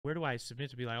where do I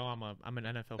submit to be like, oh, I'm an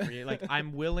NFL free agent? Like,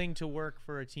 I'm willing to work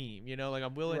for a team, you know, like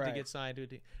I'm willing to get signed to a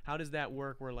team. How does that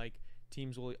work where like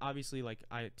teams will obviously like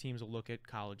teams will look at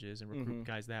colleges and recruit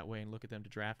guys that way and look at them to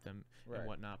draft them and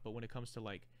whatnot. But when it comes to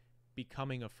like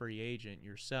becoming a free agent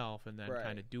yourself and then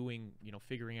kind of doing, you know,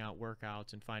 figuring out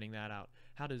workouts and finding that out,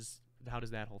 how does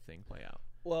that whole thing play out?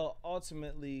 Well,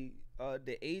 ultimately,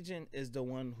 the agent is the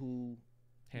one who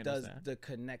does the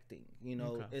connecting. You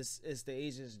know, it's the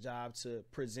agent's job to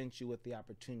present you with the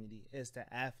opportunity. It's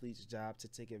the athlete's job to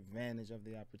take advantage of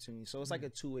the opportunity. So it's like a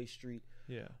two-way street.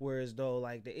 Yeah. Whereas though,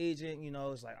 like the agent, you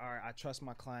know, it's like, all right, I trust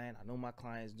my client. I know my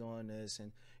client's doing this,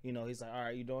 and you know, he's like, all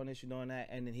right, you doing this, you doing that,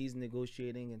 and then he's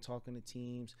negotiating and talking to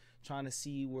teams, trying to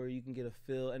see where you can get a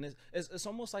feel, and it's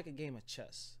almost like a game of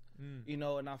chess. You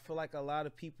know, and I feel like a lot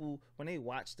of people, when they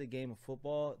watch the game of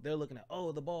football, they're looking at,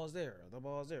 oh, the ball's there,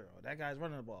 or that guy's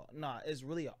running the ball. Nah, it's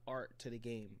really an art to the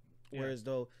game. Whereas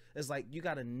though, it's like you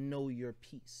got to know your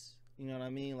piece. You know what I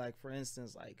mean? Like, for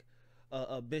instance, like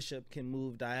a bishop can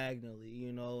move diagonally,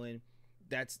 you know, and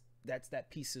that's that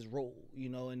piece's role, you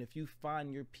know. And if you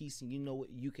find your piece and you know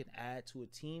what you can add to a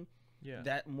team,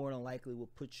 that more than likely will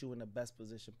put you in the best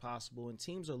position possible. And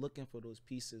teams are looking for those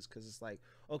pieces because it's like,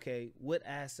 okay, what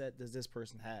asset does this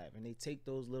person have? And they take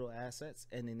those little assets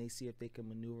and then they see if they can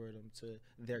maneuver them to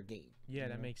their game. Yeah,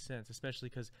 that makes sense, especially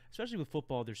with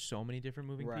football, there's so many different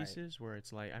moving pieces where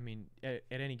it's like, I mean, at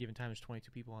any given time, there's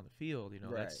 22 people on the field. You know,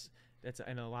 that's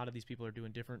and a lot of these people are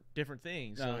doing different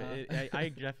things. So I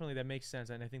definitely, that makes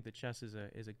sense, and I think the chess is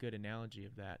a good analogy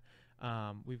of that.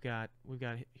 We've got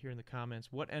here in the comments,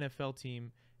 what NFL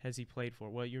team has he played for?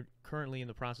 Well, you're currently in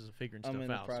the process of figuring stuff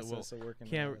out. So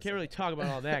can't really talk about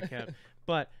all that, Kev.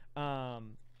 But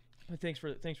thanks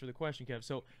for the question, Kev.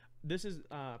 So this is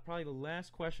probably the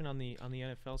last question on the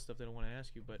NFL stuff that I want to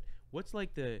ask you. But what's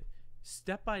like the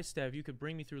step by step you could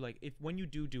bring me through, like if when you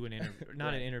do an interview,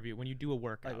 not an interview, when you do a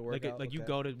workout, like you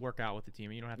go to work out with the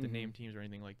team, and you don't have to name teams or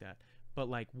anything like that. But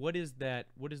like, what is that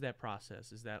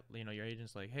process? Is that, you know, your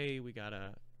agent's like, hey, we got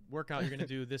a workout you're gonna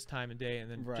do this time of day,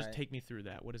 and then just take me through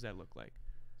that. What does that look like?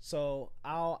 So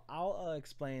I'll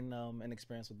explain an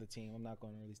experience with the team. I'm not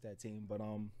going to release that team, but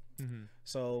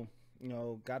so, you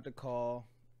know, got the call.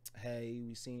 Hey,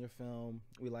 we seen your film.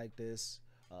 We like this.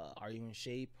 Are you in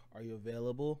shape? Are you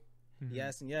available?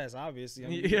 Yes and yes, obviously.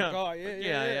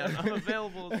 I'm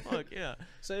available as fuck. Yeah.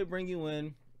 So they bring you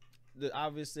in.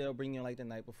 Obviously, they'll bring you in like the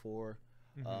night before,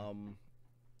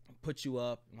 put you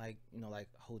up, like, you know, like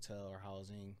hotel or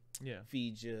housing,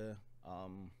 feed you.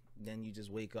 Then you just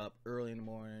wake up early in the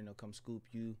morning. They'll come scoop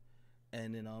you,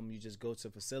 and then you just go to the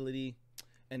facility,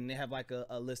 and they have like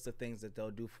a list of things that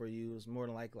they'll do for you. It's more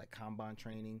than like combine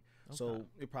training. Okay. So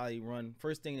you probably run.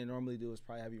 First thing they normally do is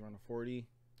probably have you run a 40.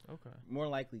 Okay. More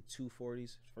likely 2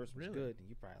 40s. First one's good, and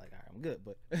you probably like, all right, I'm good.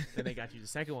 But then they got you the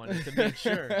second one to make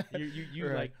sure you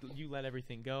like you let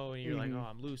everything go, and you're like, oh,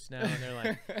 I'm loose now,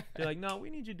 and they're like, no, we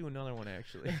need you to do another one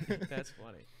actually. That's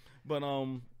funny. But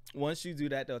once you do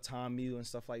that, they'll time you and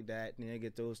stuff like that, and they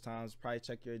get those times. Probably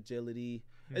check your agility.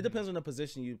 It depends on the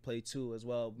position you play too, as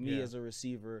well. Me as a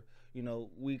receiver, you know,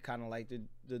 we kind of like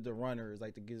the runners,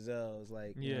 like the gazelles,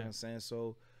 like you know what I'm saying.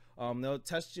 So. They'll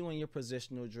test you in your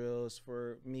positional drills.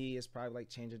 For me, it's probably like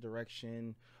change of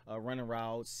direction, running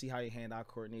routes, see how your hand-eye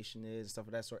coordination is, stuff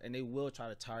of that sort. And they will try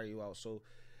to tire you out. So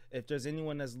if there's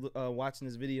anyone that's watching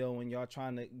this video and y'all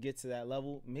trying to get to that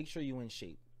level, make sure you're in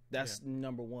shape. That's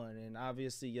number one. And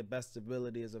obviously your best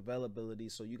ability is availability.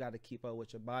 So you got to keep up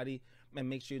with your body and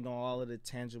make sure you know all of the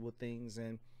tangible things.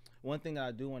 And one thing that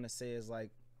I do want to say is, like,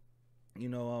 you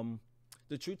know,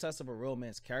 the true test of a real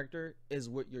man's character is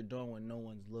what you're doing when no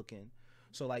one's looking.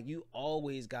 So like, you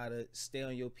always gotta stay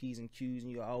on your P's and Q's,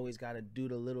 and you always gotta do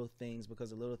the little things,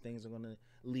 because the little things are gonna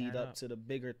lead up to the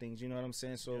bigger things. You know what I'm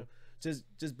saying? So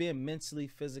just being mentally,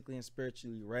 physically, and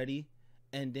spiritually ready,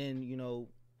 and then, you know,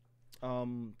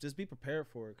 just be prepared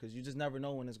for it, because you just never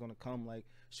know when it's gonna come. Like,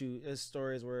 shoot, there's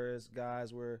stories where it's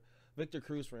guys where Victor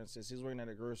Cruz, for instance, he's working at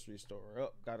a grocery store. Oh,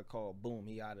 got a call. Boom,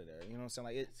 he out of there. You know what I'm saying?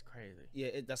 Like, it's crazy.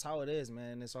 Yeah, that's how it is,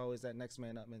 man. It's always that next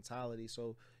man up mentality.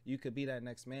 So you could be that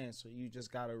next man. So you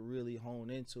just got to really hone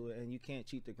into it. And you can't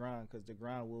cheat the grind, because the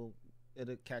grind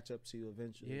it'll catch up to you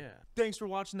eventually. Yeah. Thanks for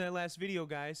watching that last video,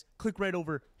 guys. Click right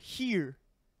over here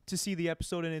to see the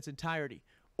episode in its entirety.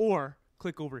 Or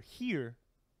click over here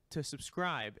to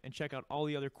subscribe and check out all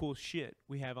the other cool shit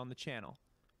we have on the channel.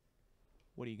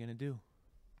 What are you going to do?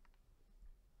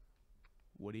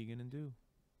 What are you going to do?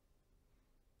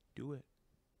 Do it.